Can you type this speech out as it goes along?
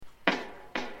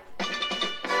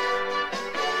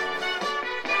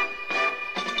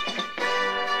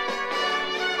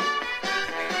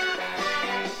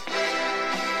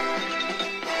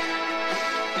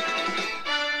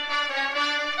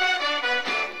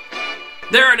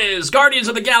There it is, Guardians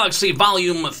of the Galaxy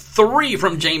Volume 3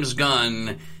 from James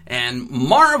Gunn and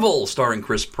Marvel, starring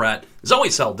Chris Pratt, Zoe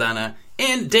Saldana,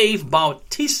 and Dave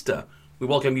Bautista. We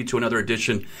welcome you to another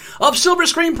edition of Silver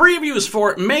Screen Previews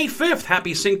for May 5th.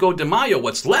 Happy Cinco de Mayo,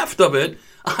 what's left of it.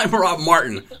 I'm Rob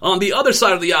Martin. On the other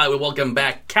side of the aisle, we welcome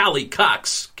back Callie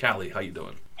Cox. Callie, how you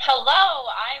doing? Hello,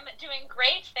 I'm doing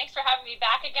great. Thanks for having me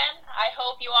back again. I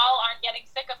hope you all aren't getting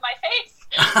sick of my face.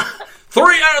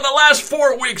 3 out of the last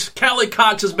 4 weeks, Callie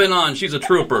Cox has been on. She's a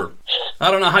trooper. I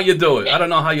don't know how you do it. Happy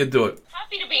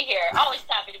to be here. Always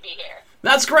happy to be here.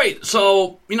 That's great.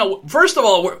 So, first of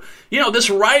all, this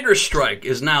writer's strike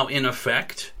is now in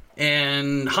effect,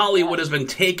 and Hollywood has been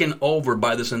taken over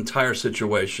by this entire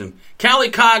situation.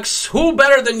 Callie Cox, who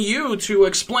better than you to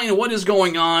explain what is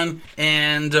going on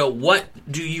and what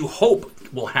do you hope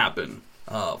will happen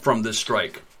from this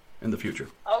strike in the future?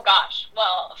 Oh, gosh.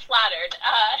 Well, flattered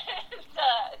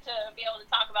to be able to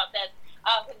talk about this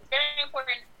because it's very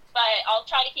important, but I'll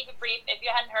try to keep it brief. If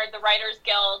you hadn't heard, the Writers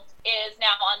Guild is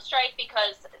now on strike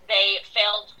because they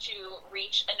failed to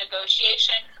reach a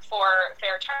negotiation for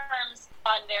fair terms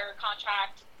on their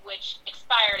contract, which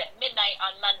expired at midnight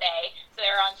on Monday. So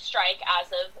they're on strike as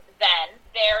of then.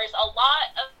 There's a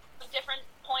lot of different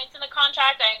points in the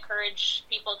contract. I encourage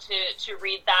people to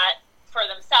read that for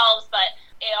themselves, but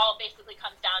it all basically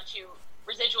comes down to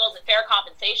residuals and fair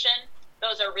compensation.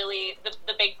 Those are really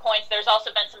the big points. There's also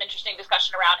been some interesting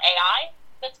discussion around AI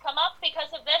that's come up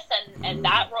because of this and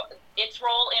its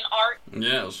role in art.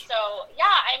 Yes. So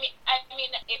yeah, I mean,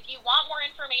 if you want more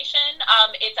information,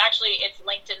 it's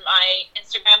linked in my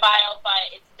Instagram bio,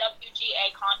 but it's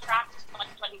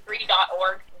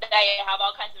wgacontract2023.org. They have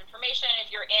all kinds of information. If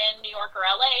you're in New York or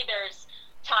LA, there's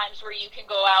times where you can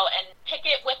go out and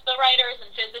picket with the writers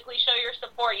and physically show your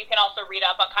support. You can also read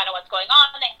up on kind of what's going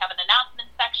on. They have an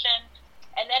announcement section.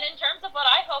 And then in terms of what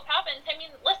I hope happens, I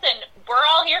mean, listen, we're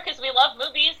all here because we love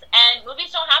movies, and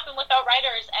movies don't happen without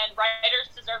writers, and writers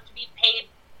deserve to be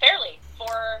paid fairly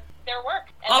for their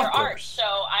work and their art. So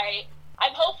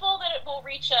I'm hopeful that it will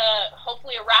reach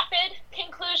hopefully a rapid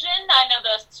conclusion. I know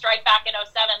the strike back in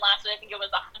 2007 lasted, I think it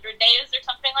was 100 days or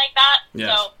something like that.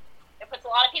 Yes. So it puts a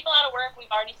lot of people out of work.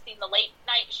 We've already seen the late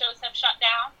night shows have shut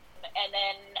down. And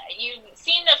then you've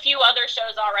seen a few other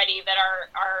shows already that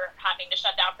are having to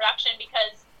shut down production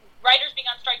because writers being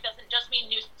on strike doesn't just mean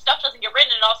new stuff doesn't get written.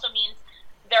 It also means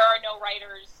there are no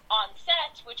writers on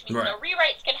set, which means no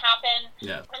rewrites can happen.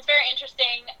 Yeah. It's very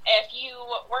interesting. If you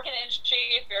work in the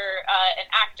industry, if you're an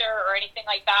actor or anything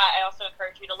like that, I also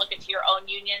encourage you to look into your own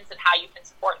unions and how you can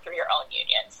support through your own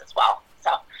unions as well.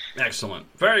 So excellent.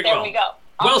 Very there well. we go.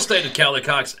 Well stated, Callie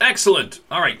Cox. Excellent.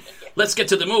 All right, let's get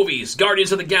to the movies.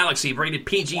 Guardians of the Galaxy, rated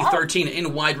PG-13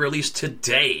 in wide release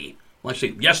today. Well,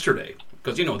 actually, yesterday.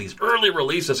 Because, these early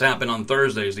releases happen on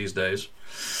Thursdays these days.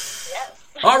 Yes.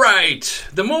 All right,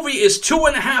 the movie is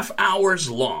 2.5 hours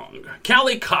long.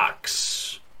 Callie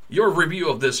Cox, your review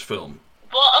of this film.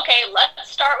 Well, okay, let's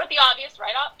start with the obvious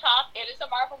right off top. It is a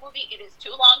Marvel movie. It is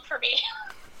too long for me.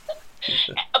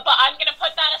 But I'm going to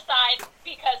put that aside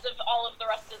because of all of the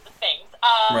rest of the things.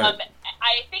 Right.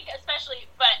 I think especially,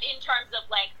 but in terms of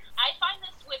length, I find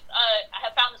this with, I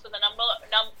have found this with a number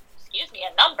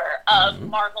of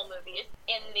Marvel movies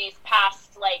in these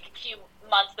past, few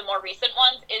months, the more recent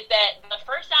ones, is that the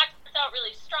first act starts out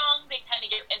really strong. They tend to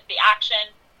get into the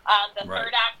action. The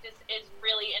third act is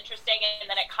really interesting, and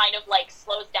then it kind of,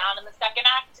 slows down in the second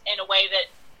act in a way that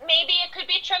maybe it could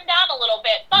be trimmed down a little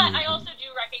bit, but I also do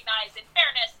recognize, in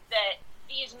fairness, that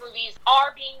these movies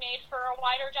are being made for a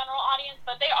wider general audience,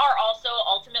 but they are also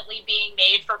ultimately being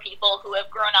made for people who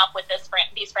have grown up with these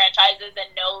franchises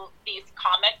and know these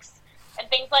comics and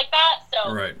things like that. So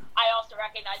I also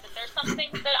recognize that there's some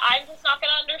things that I'm just not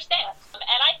going to understand.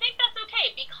 And I think that's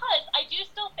okay, because I do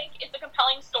still think it's a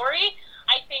compelling story.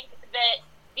 I think that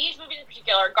these movies in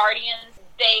particular, Guardians,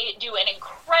 they do an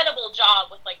incredible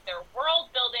job with their world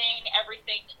building.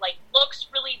 Everything looks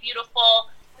really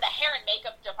beautiful. The hair and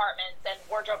makeup departments and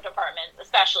wardrobe departments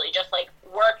especially just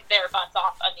work their butts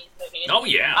off on these movies. Oh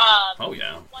yeah.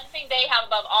 One thing they have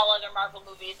above all other Marvel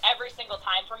movies every single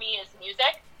time for me is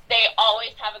music. They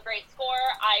always have a great score.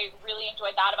 I really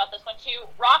enjoyed that about this one too.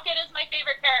 Rocket is my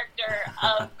favorite character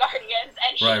of Guardians,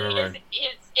 and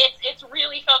it's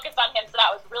really focused on him, so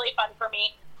that was really fun for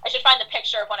me. I should find the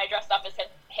picture of when I dressed up as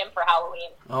him for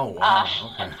Halloween. Oh, wow.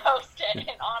 And post it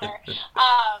in honor.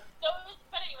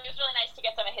 But anyway, it was really nice to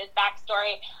get some of his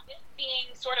backstory. This being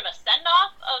sort of a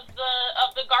send-off of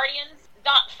the Guardians,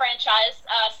 not franchise,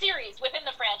 series within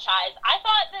the franchise, I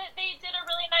thought that they did a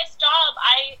really nice job.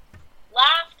 I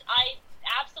laughed. I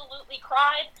absolutely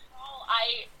cried.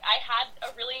 I had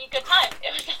a really good time.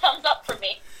 It was a thumbs up for me.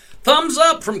 thumbs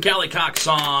up from Callie Cox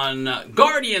on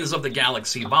Guardians of the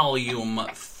Galaxy Volume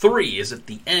 3. Is it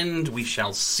the end? We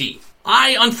shall see.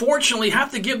 I, unfortunately,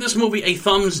 have to give this movie a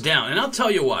thumbs down, and I'll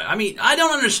tell you why. I mean, I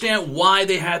don't understand why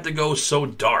they had to go so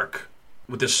dark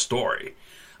with this story.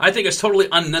 I think it's totally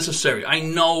unnecessary. I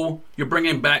know you're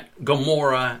bringing back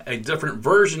Gamora, a different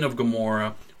version of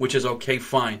Gamora, which is okay,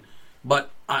 fine. But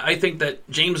I think that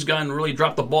James Gunn really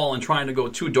dropped the ball in trying to go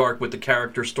too dark with the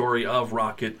character story of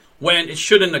Rocket when it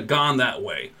shouldn't have gone that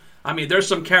way. I mean, there's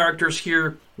some characters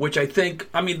here which I think,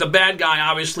 I mean, the bad guy,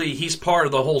 obviously, he's part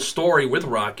of the whole story with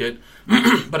Rocket,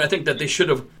 but I think that they should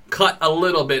have cut a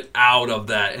little bit out of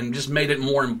that and just made it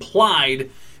more implied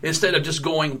instead of just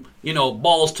going,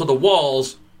 balls to the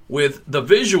walls with the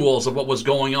visuals of what was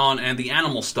going on and the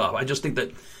animal stuff. I just think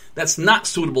that that's not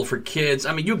suitable for kids.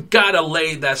 I mean, you gotta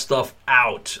lay that stuff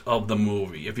out of the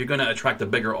movie if you're gonna attract a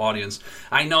bigger audience.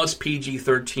 I know it's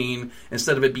PG-13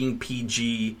 instead of it being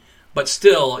PG, but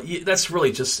still, that's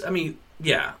really just, I mean,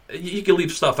 yeah, you can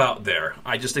leave stuff out there.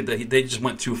 I just think that they just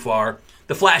went too far.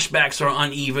 The flashbacks are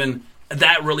uneven.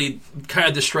 That really kind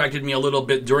of distracted me a little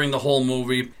bit during the whole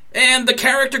movie. And the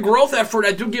character growth effort,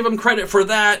 I do give them credit for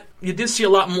that. You did see a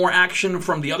lot more action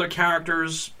from the other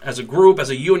characters as a group, as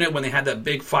a unit, when they had that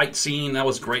big fight scene. That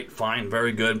was great, fine,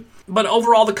 very good. But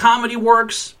overall, the comedy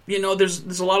works.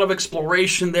 There's a lot of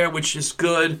exploration there, which is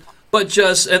good. But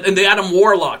and the Adam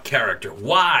Warlock character,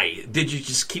 why did you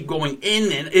just keep going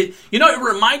in? And it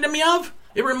reminded me of?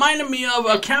 It reminded me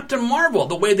of Captain Marvel,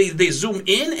 the way they zoom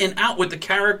in and out with the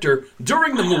character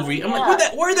during the movie. I'm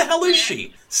like, where the hell is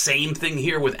she? Same thing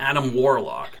here with Adam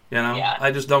Warlock. Yeah.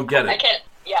 I just don't get it. I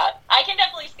can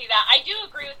definitely see that. I do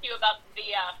agree with you about the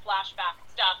flashback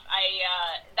stuff.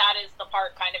 That is the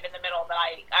part kind of in the middle that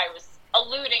I was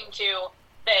alluding to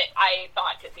that I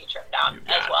thought could be trimmed down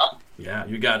as well. Yeah,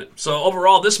 you got it. So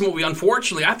overall, this movie,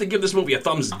 unfortunately, I have to give this movie a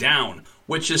thumbs down,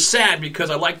 which is sad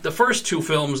because I liked the first two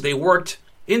films. They worked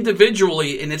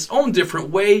individually in its own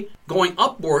different way, going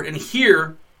upward, and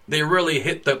here they really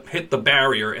hit the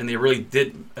barrier, and they really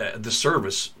did the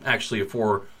service actually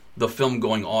for the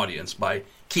film-going audience by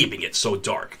keeping it so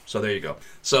dark. So there you go.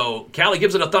 So Callie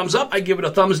gives it a thumbs up. I give it a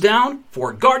thumbs down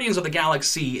for Guardians of the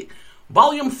Galaxy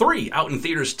Volume 3, out in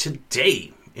theaters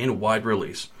today in wide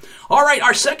release. All right,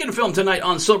 our second film tonight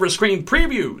on Silver Screen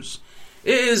Previews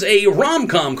is a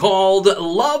rom-com called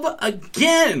Love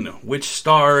Again, which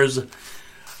stars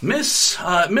Miss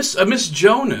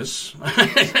Jonas.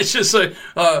 It's just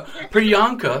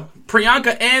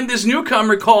Priyanka, and this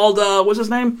newcomer called what's his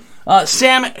name?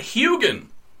 Sam Hugan,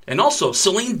 and also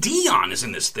Celine Dion is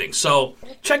in this thing. So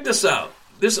check this out.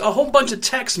 There's a whole bunch of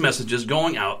text messages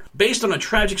going out based on a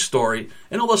tragic story,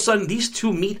 and all of a sudden these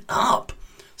two meet up.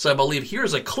 So I believe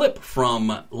here's a clip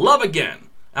from Love Again,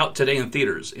 out today in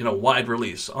theaters in a wide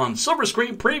release on Silver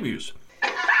Screen Previews. Oh,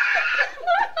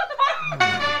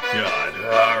 God.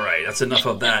 All right, that's enough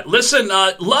of that. Listen,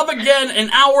 Love Again, an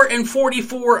hour and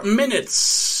 44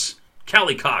 minutes.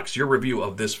 Callie Cox, your review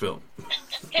of this film.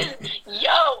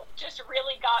 Just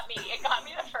really got me. It got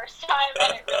me the first time,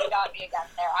 and it really got me again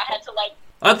there. I had to,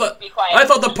 be quiet. I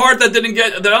thought the part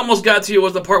that almost got to you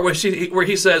was the part where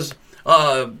he says,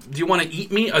 do you want to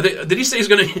eat me? Did he say he's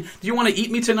going to, do you want to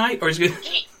eat me tonight? Or is he going to...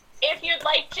 If you'd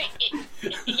like to eat,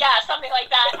 something like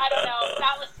that. I don't know.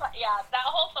 That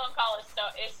whole phone call is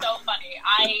so funny.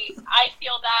 I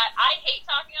feel that. I hate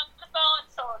talking on the phone,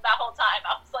 so that whole time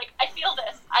I was like, I feel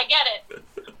this. I get it.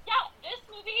 Yeah, this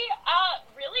movie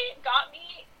really got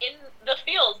me in the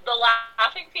feels, the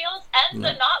laughing feels and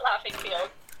the not laughing feels.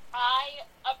 I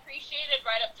appreciated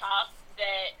right up top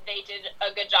that they did a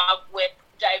good job with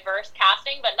diverse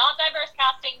casting, but not diverse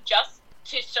casting just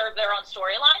to serve their own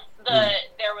storyline.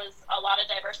 There was a lot of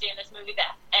diversity in this movie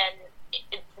that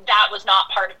was not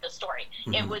part of the story.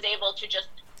 It was able to just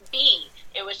be.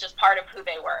 It was just part of who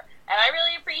they were. And I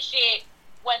really appreciate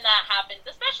when that happens,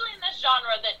 especially in this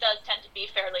genre that does tend to be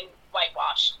fairly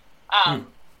whitewashed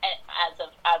as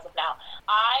of now.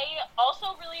 I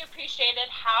also really appreciated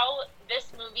how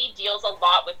this movie deals a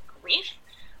lot with grief.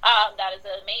 That is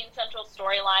a main central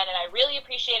storyline, and I really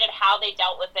appreciated how they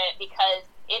dealt with it because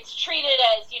it's treated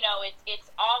as, it's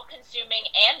all-consuming,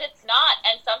 and it's not,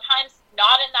 and sometimes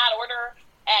not in that order,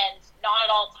 and not at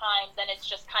all times, and it's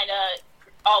just kind of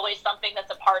always something that's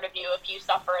a part of you if you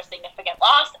suffer a significant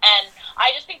loss, and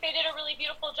I just think they did a really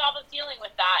beautiful job of dealing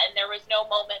with that, and there was no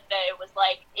moment that it was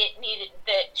like it needed,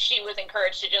 that she was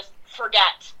encouraged to just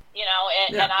forget,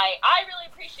 and I really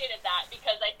appreciated that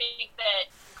because I think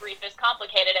that grief is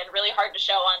complicated and really hard to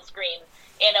show on screen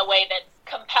in a way that's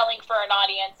compelling for an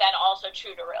audience and also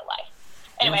true to real life.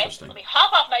 Anyway, let me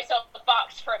hop off my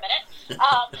soapbox for a minute.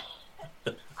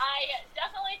 I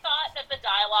definitely thought that the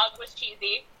dialogue was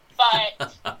cheesy,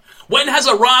 but... When has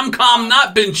a rom-com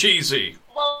not been cheesy?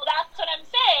 Well, that's what I'm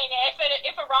saying.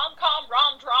 If a rom-com,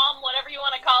 rom-drom, whatever you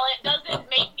want to call it, doesn't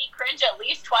make me cringe at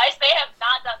least twice, they have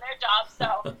not done their job, so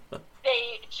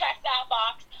they check that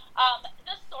box.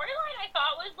 The storyline I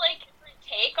thought was, like, a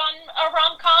take on a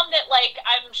rom-com that, like,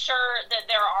 I'm sure that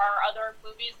there are other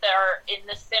movies that are in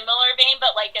the similar vein,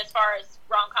 but, like, as far as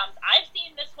rom-coms I've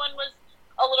seen, this one was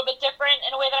a little bit different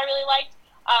in a way that I really liked.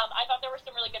 I thought there were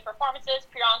some really good performances.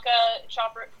 Priyanka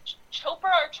Chopra,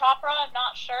 I'm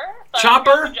not sure. But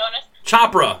Chopper? Jonas.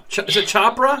 Chopra. Is it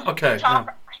Chopra? Okay.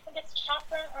 Chopra. Yeah. I think it's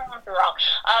Chopra. I might be wrong.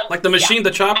 Like the machine,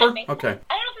 the chopper? Okay.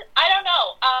 I don't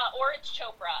know. Or it's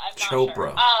Chopra. I'm not sure.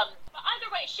 But either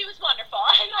way, she was wonderful.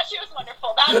 I thought she was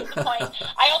wonderful. That was the point.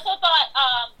 I also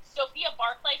thought Sophia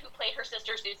Barclay, who played her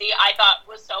sister Susie, I thought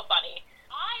was so funny.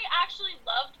 I actually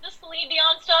loved the Celine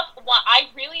Dion stuff. I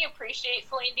really appreciate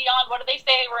Celine Dion. What do they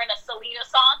say? We're in a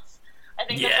Selena-sance. I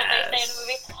think that's what they say in the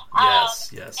movie. Yes.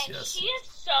 She is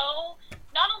so...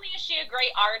 Not only is she a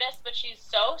great artist, but she's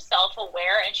so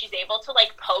self-aware, and she's able to,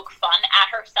 like, poke fun at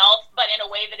herself, but in a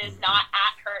way that is not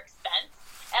at her expense.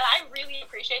 And I really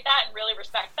appreciate that and really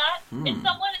respect that. In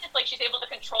someone, it's like she's able to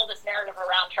control this narrative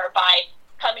around her by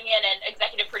coming in and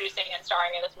executive producing and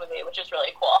starring in this movie, which is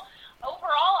really cool.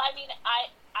 Overall, I mean, I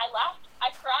laughed,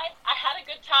 I cried, I had a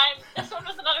good time. This one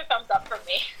was another thumbs up from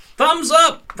me. Thumbs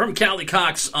up from Callie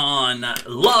Cox on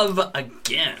Love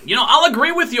Again. You know, I'll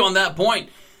agree with you on that point,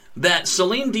 that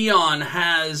Celine Dion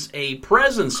has a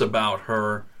presence about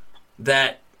her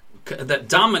that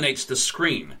dominates the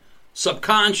screen.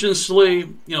 Subconsciously,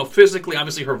 you know, physically,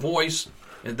 obviously her voice.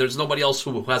 There's nobody else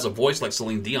who has a voice like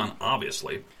Celine Dion,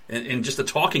 obviously. In just a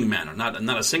talking manner, not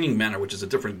a singing manner, which is a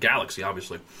different galaxy,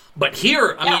 obviously. But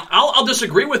here, I mean, I'll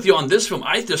disagree with you on this film.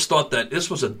 I just thought that this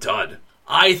was a dud.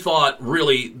 I thought,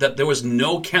 really, that there was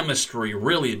no chemistry,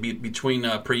 really, between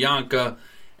Priyanka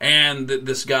and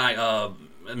this guy,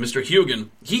 Mr. Hugan.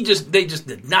 They just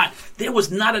did not. There was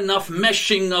not enough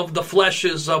meshing of the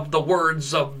fleshes, of the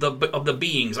words, of the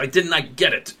beings. I did not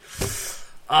get it.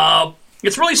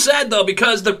 It's really sad, though,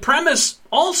 because the premise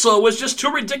also was just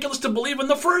too ridiculous to believe in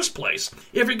the first place.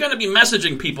 If you're going to be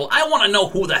messaging people, I want to know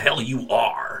who the hell you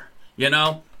are, you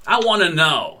know? I want to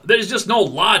know. There's just no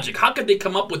logic. How could they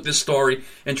come up with this story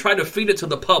and try to feed it to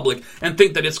the public and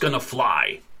think that it's going to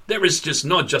fly? There is just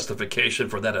no justification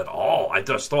for that at all, I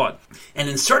just thought. And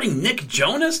inserting Nick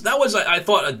Jonas, that was, I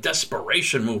thought, a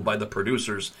desperation move by the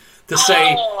producers to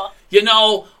say, you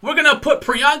know, we're going to put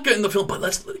Priyanka in the film,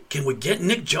 but can we get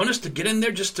Nick Jonas to get in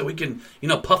there just so we can, you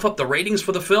know, puff up the ratings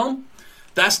for the film?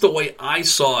 That's the way I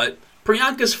saw it.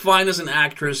 Priyanka's fine as an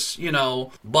actress, you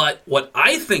know, but what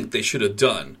I think they should have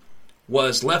done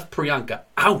was left Priyanka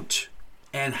out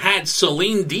and had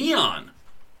Celine Dion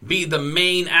be the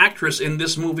main actress in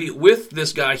this movie with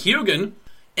this guy, Hugan,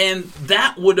 and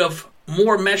that would have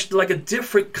more meshed like a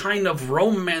different kind of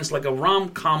romance, like a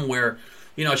rom-com where,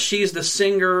 you know, she's the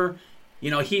singer, you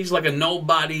know, he's like a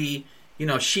nobody, you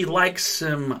know, she likes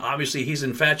him, obviously he's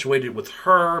infatuated with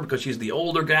her because she's the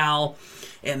older gal,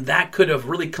 and that could have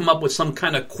really come up with some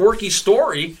kind of quirky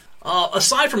story,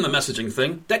 aside from the messaging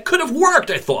thing, that could have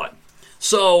worked, I thought.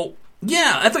 So,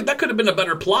 yeah, I think that could have been a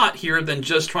better plot here than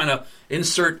just trying to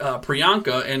insert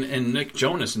Priyanka and Nick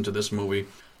Jonas into this movie.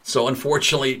 So,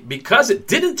 unfortunately, because it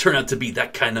didn't turn out to be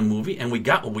that kind of movie, and we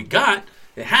got what we got,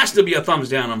 it has to be a thumbs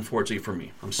down, unfortunately, for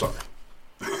me. I'm sorry.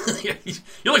 You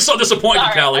look so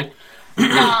disappointed, Callie.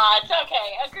 No, it's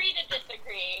okay. Agree to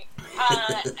disagree.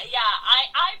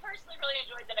 I personally really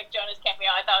enjoyed the Nick Jonas cameo.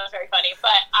 I thought it was very funny.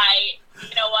 But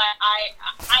you know what?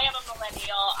 I am a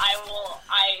millennial.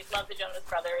 I love the Jonas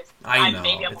Brothers. I know.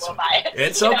 Maybe I'm a little biased.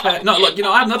 It's okay. No, look, you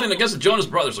know, I have nothing against the Jonas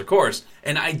Brothers, of course.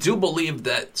 And I do believe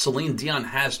that Celine Dion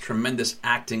has tremendous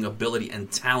acting ability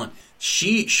and talent.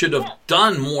 She should have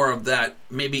done more of that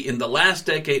maybe in the last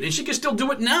decade, and she can still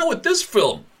do it now with this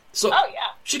film. So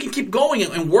she can keep going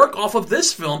and work off of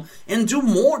this film and do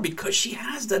more because she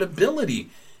has that ability.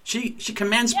 She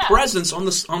commands presence on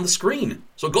the screen.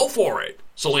 So go for it,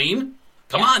 Celine.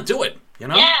 Come on, do it. You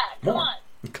know? Yeah, come on.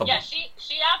 Come on.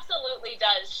 She absolutely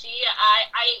does.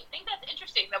 I think that's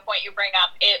interesting, the point you bring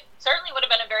up. It certainly would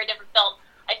have been a very different film.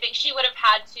 I think she would have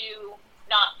had to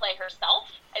not play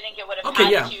herself. I think it would have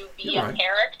had to be a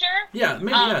character. Yeah,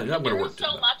 maybe that would have worked. There was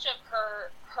so much of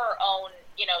her own,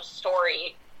 you know,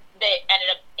 story that ended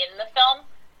up in the film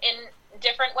in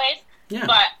different ways. Yeah.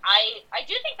 But I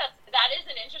do think that is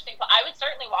an interesting point. I would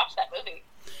certainly watch that movie.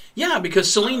 Yeah,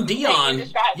 because Celine Dion,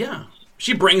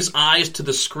 she brings eyes to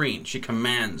the screen. She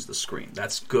commands the screen.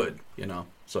 That's good, you know.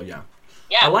 So, yeah.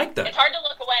 I like that. It's hard to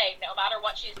look away away no matter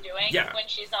what she's doing. Yeah. When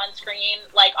she's on screen,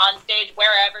 like on stage,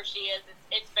 wherever she is,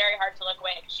 it's very hard to look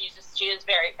away because she is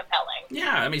very compelling.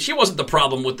 Yeah, I mean, she wasn't the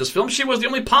problem with this film. She was the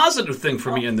only positive thing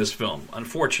for me in this film,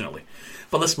 unfortunately.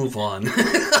 But let's move on.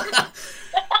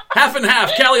 Half and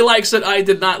half. Callie likes it. I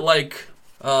did not like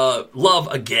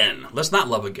Love Again. Let's not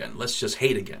love again. Let's just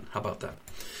hate again. How about that?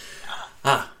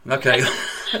 Okay.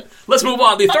 Let's move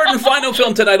on. The third and final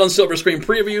film tonight on Silver Screen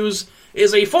Previews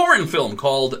is a foreign film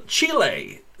called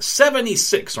Chile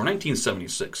 76, or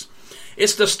 1976.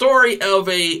 It's the story of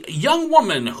a young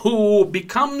woman who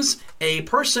becomes a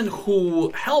person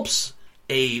who helps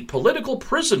a political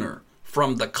prisoner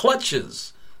from the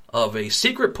clutches of a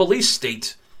secret police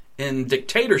state in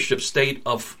dictatorship state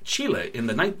of Chile in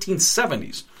the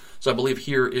 1970s. So I believe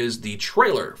here is the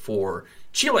trailer for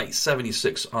Chile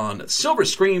 76 on Silver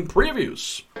Screen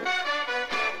Previews.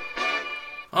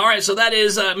 All right, so that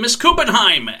is Miss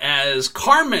Kuppenheim as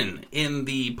Carmen in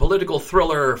the political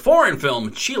thriller foreign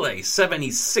film Chile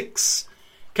 76.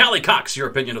 Callie Cox, your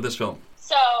opinion of this film?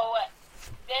 So,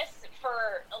 this,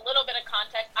 for a little bit of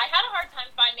context, I had a hard time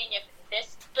finding if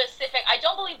this specific, I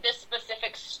don't believe this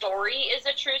specific story is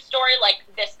a true story, like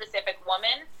this specific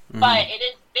woman, but it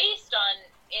is based on,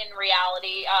 in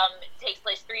reality, it takes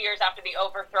place 3 years after the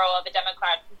overthrow of a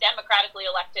democratically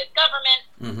elected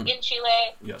government in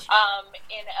Chile, Yes.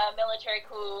 In a military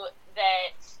coup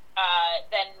that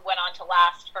then went on to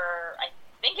last for, I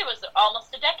think it was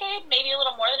almost a decade, maybe a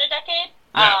little more than a decade.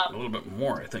 Yeah, a little bit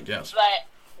more, I think, yes. But,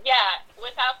 yeah,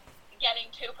 without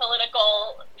getting too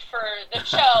political for the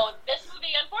show, this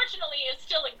movie, unfortunately, is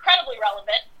still incredibly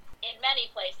relevant in many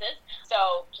places.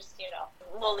 So, just,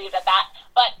 we'll leave it at that.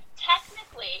 But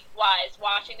technically wise,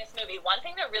 watching this movie, one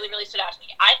thing that really, really stood out to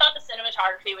me, I thought the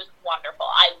cinematography was wonderful.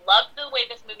 I loved the way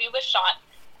this movie was shot,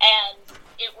 and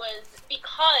it was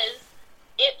because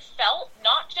it felt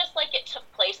not just like it took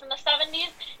place in the 70s,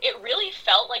 it really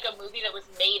felt like a movie that was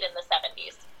made in the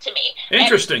 70s to me.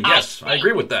 Interesting, yes. I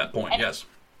agree with that point, yes.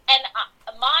 And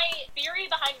my theory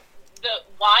behind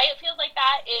why it feels like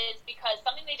that is because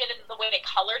something they did in the way they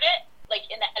colored it, like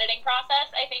in the editing process,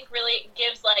 I think really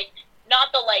gives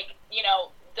not the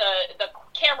the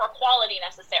camera quality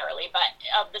necessarily, but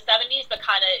of the 70s, but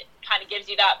kind of gives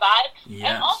you that vibe.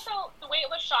 Yes. And also the way it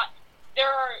was shot, there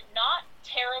are not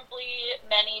terribly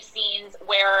many scenes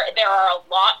where there are a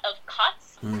lot of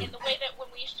cuts in the way that when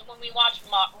we watch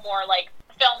more like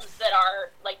films that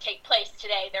are take place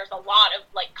today, there's a lot of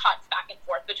cuts back and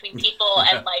forth between people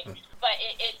and but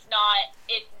it's not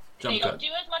they don't do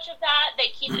as much of that.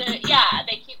 They keep the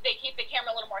they keep the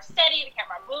camera a little more steady. The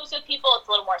camera moves with people. It's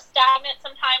a little more stagnant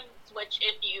sometimes, which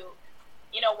if you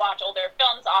watch older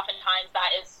films, oftentimes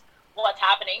that is what's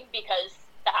happening because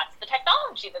that's the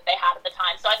technology that they had at the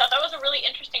time. So I thought that was a really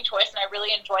interesting choice, and I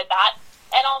really enjoyed that.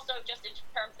 And also just in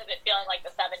terms of it feeling like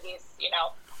the 70s,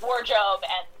 wardrobe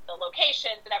and the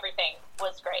locations and everything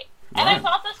was great. And I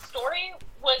thought the story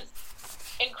was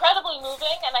incredibly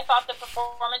moving, and I thought the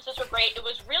performances were great. It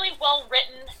was really well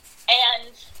written,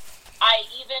 and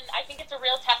I think it's a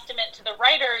real testament to the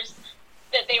writers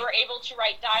that they were able to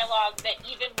write dialogue that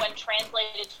even when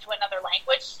translated to another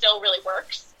language still really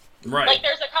works. Right.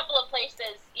 There's a couple of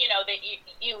places, that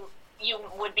you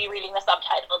would be reading the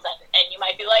subtitles and you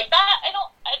might be like,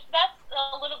 that's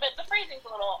a little bit, the phrasing's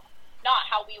a little not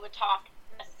how we would talk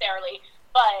necessarily,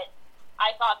 but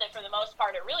I thought that for the most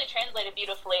part it really translated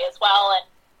beautifully as well, and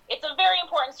it's a very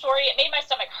important story. It made my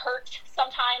stomach hurt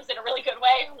sometimes in a really good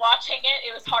way watching it.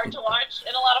 It was hard to watch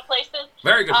in a lot of places.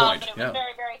 Very good point. But it was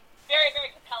very, very, very, very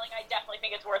compelling. I definitely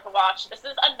think it's worth a watch. This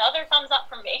is another thumbs up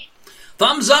from me.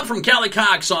 Thumbs up from Callie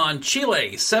Cox on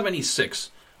Chile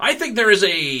 76. I think there is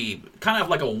a kind of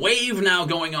like a wave now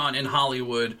going on in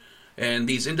Hollywood and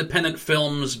these independent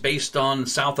films based on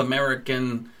South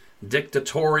American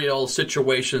dictatorial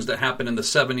situations that happened in the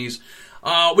 70s.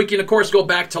 We can, of course, go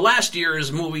back to last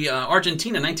year's movie,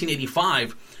 Argentina,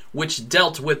 1985, which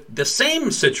dealt with the same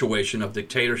situation of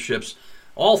dictatorships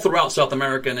all throughout South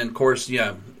America. And, of course,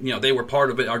 they were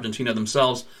part of it, Argentina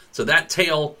themselves. So that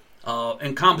tale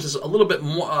encompasses a little bit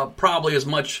more, probably as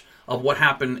much of what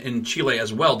happened in Chile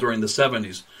as well during the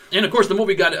 70s. And, of course, the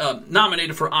movie got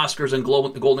nominated for Oscars and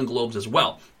Golden Globes as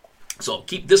well. So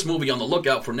keep this movie on the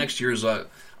lookout for next year's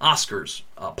Oscars,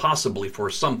 possibly for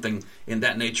something in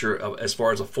that nature as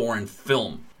far as a foreign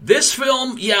film. This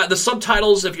film, the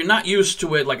subtitles, if you're not used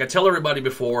to it, like I tell everybody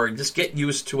before, just get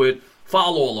used to it,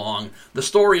 follow along. The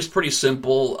story is pretty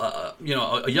simple. A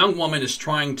young woman is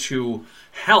trying to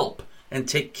help and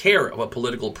take care of a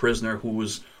political prisoner who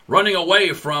was running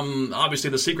away from, obviously,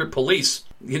 the secret police,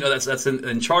 that's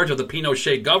in charge of the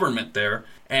Pinochet government there.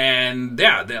 And,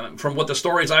 from what the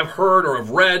stories I've heard or have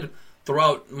read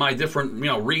throughout my different,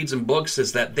 reads and books,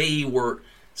 is that they were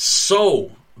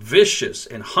so vicious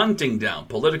in hunting down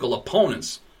political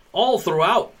opponents all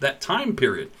throughout that time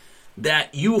period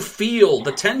that you feel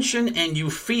the tension and you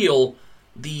feel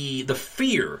the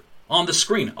fear on the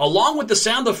screen, along with the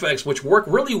sound effects, which work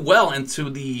really well into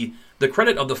the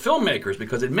credit of the filmmakers,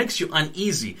 because it makes you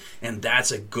uneasy, and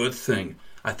that's a good thing.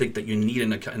 I think that you need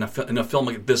in a film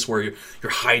like this, where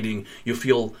you're hiding, you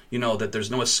feel that there's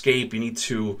no escape, you need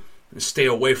to stay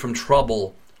away from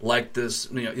trouble, like this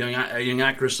young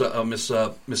actress, Miss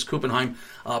Kuppenheim,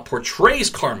 portrays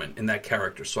Carmen in that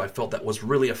character. So I felt that was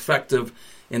really effective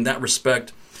in that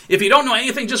respect. If you don't know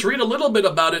anything, just read a little bit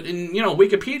about it in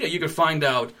Wikipedia. You can find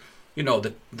out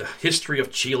the history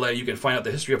of Chile. You can find out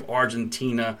the history of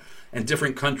Argentina and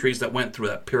different countries that went through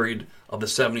that period of the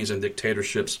 70s and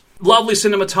dictatorships. Lovely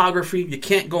cinematography. You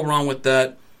can't go wrong with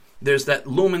that. There's that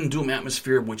gloom and doom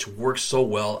atmosphere, which works so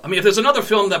well. I mean, if there's another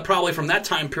film that probably from that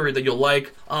time period that you'll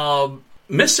like,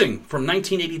 Missing from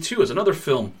 1982 is another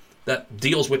film that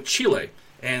deals with Chile.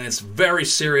 And it's very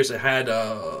serious. It had,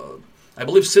 I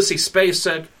believe, Sissy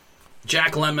Spacek,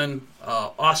 Jack Lemmon,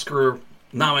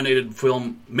 Oscar-nominated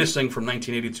film, Missing from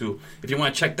 1982. If you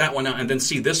want to check that one out and then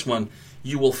see this one,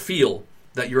 you will feel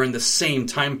that you're in the same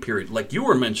time period. Like you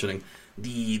were mentioning,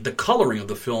 the coloring of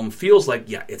the film feels like,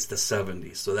 it's the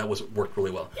 70s. So that worked really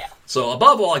well. Yeah. So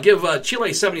above all, I give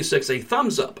Chile 76 a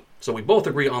thumbs up. So we both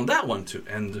agree on that one to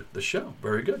end the show.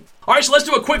 Very good. All right, so let's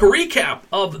do a quick recap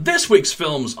of this week's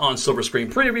films on Silver Screen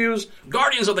Previews.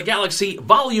 Guardians of the Galaxy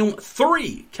Volume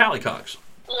 3. Callie Cox.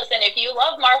 Listen, if you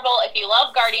love Marvel, if you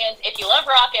love Guardians, if you love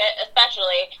Rocket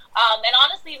especially, and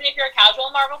honestly, even if you're a casual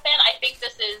Marvel fan, I think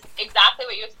this is exactly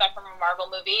what you expect from a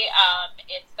Marvel movie.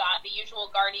 It's got the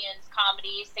usual Guardians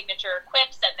comedy signature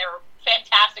quips, and they're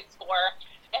fantastic score.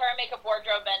 The hair and makeup,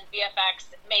 wardrobe, and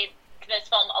VFX made this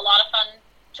film a lot of fun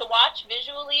to watch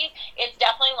visually. It's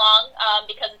definitely long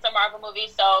because it's a Marvel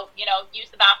movie, so, use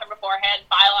the bathroom beforehand,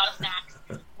 buy a lot of snacks.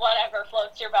 Whatever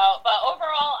floats your boat. But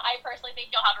overall, I personally think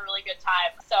you'll have a really good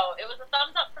time. So it was a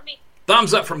thumbs up for me.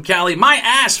 Thumbs up from Callie. My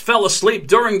ass fell asleep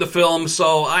during the film,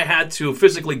 so I had to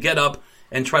physically get up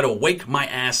and try to wake my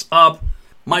ass up.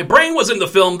 My brain was in the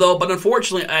film, though, but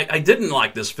unfortunately, I didn't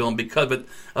like this film because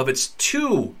of its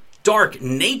too dark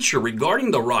nature regarding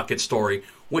the Rocket story,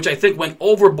 which I think went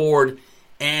overboard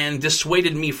and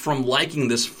dissuaded me from liking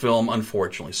this film,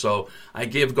 unfortunately. So I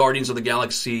give Guardians of the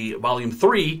Galaxy Volume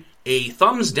 3 a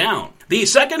thumbs down. The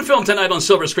second film tonight on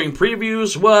Silver Screen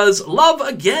Previews was Love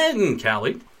Again,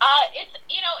 Callie.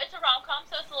 It's a rom-com,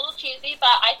 so it's a little cheesy, but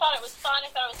I thought it was fun. I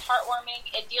thought it was heartwarming.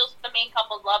 It deals with the main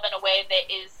couple's love in a way that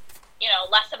is,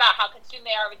 less about how consumed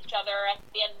they are with each other at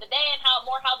the end of the day and how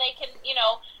they can,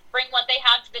 bring what they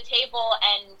have to the table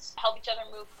and help each other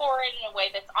move forward in a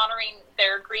way that's honoring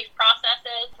their grief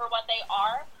processes for what they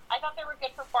are. I thought there were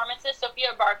good performances.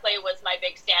 Sophia Barclay was my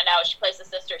big standout. She plays the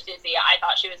sister, Susie. I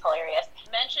thought she was hilarious.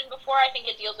 Mentioned before, I think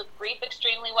it deals with grief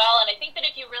extremely well, and I think that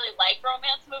if you really like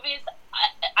romance movies,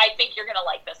 I think you're going to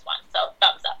like this one. So,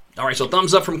 thumbs up. All right, so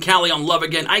thumbs up from Callie on Love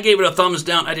Again. I gave it a thumbs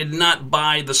down. I did not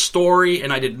buy the story,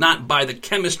 and I did not buy the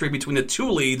chemistry between the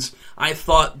two leads. I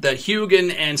thought that Hugo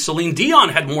and Celine Dion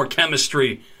had more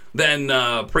chemistry than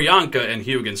Priyanka and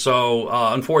Hugo. So,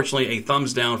 unfortunately, a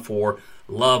thumbs down for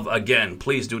Love Again.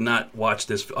 Please do not watch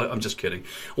this. I'm just kidding.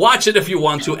 Watch it if you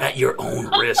want to at your own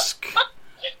risk.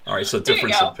 All right, so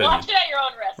difference of opinion. Watch it at your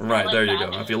own risk. Right, there you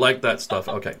go. If you like that stuff.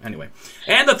 Okay, anyway.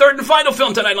 And the third and final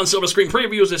film tonight on Silver Screen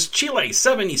Previews is Chile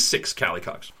 76, Callie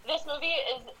Cox. This movie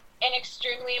is an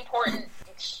extremely important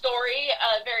story,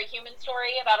 a very human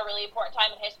story about a really important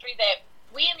time in history that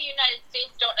we in the United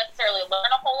States don't necessarily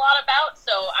learn a whole lot about,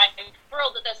 so I'm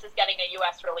thrilled that this is getting a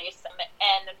U.S. release,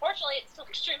 and unfortunately it's still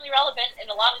extremely relevant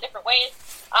in a lot of different ways,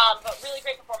 but really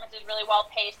great performances, really well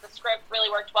paced, the script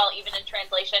really worked well even in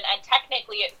translation, and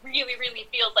technically it really, really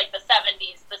feels like the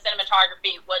 70s. The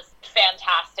cinematography was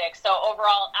fantastic, so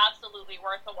overall, absolutely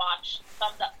worth a watch.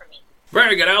 Thumbs up for me.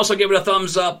 Very good. I also give it a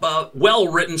thumbs up.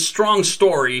 Well-written, strong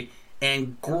story,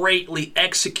 and greatly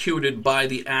executed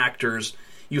by the actors.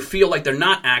 You feel like they're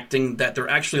not acting, that they're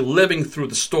actually living through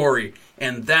the story,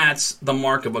 and that's the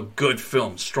mark of a good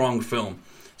film, strong film.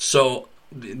 So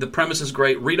the premise is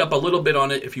great. Read up a little bit on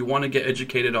it if you want to get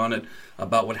educated on it,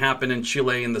 about what happened in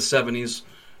Chile in the 70s.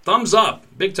 Thumbs up,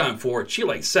 big time for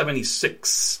Chile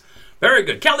 76. Very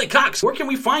good. Callie Cox, where can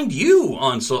we find you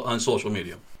on social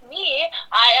media? Me,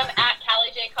 I am at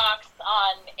Callie J. Cox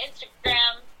on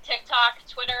Instagram, TikTok,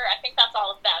 Twitter. I think that's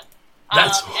all of them.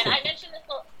 And I mentioned this.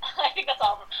 I think that's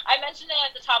all of them.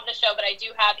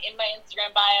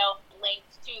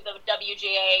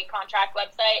 contract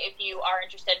website if you are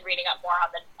interested in reading up more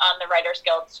on the Writers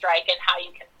Guild strike and how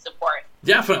you can support.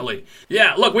 Definitely.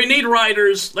 Yeah, look, we need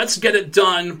writers. Let's get it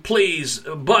done. Please,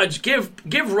 Budge,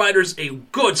 give writers a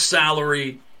good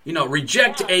salary.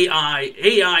 Reject AI.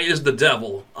 AI is the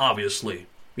devil, obviously.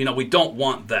 We don't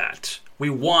want that. We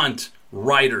want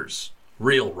writers,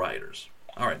 real writers.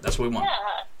 All right, that's what we want.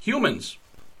 Yeah. Humans.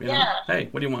 Hey,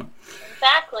 what do you want?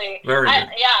 Exactly. Very good.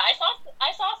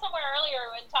 I saw somewhere earlier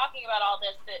when talking about all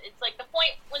this that it's like the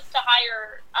point was to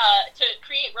hire, to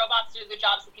create robots to do the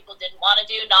jobs that people didn't want to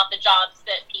do, not the jobs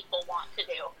that people want to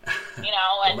do. And,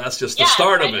 well, that's just the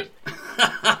start of it.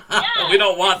 We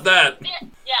don't want that. Yeah,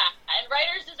 and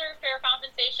writers deserve fair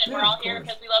compensation. We're all here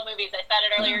because we love movies. I said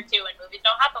it earlier, too, and movies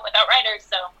don't happen without writers,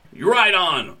 so. You're right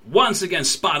on. Once again,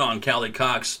 spot on, Callie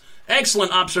Cox.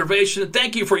 Excellent observation.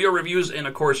 Thank you for your reviews and,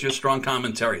 of course, your strong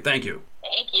commentary. Thank you.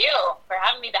 Thank you for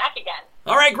having me back again.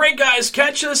 All right, great, guys.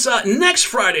 Catch us next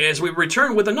Friday as we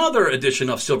return with another edition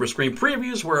of Silver Screen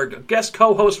Previews, where our guest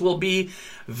co-host will be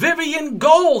Vivian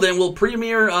Gold, and we'll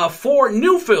premiere 4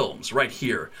 new films right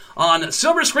here on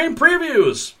Silver Screen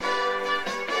Previews.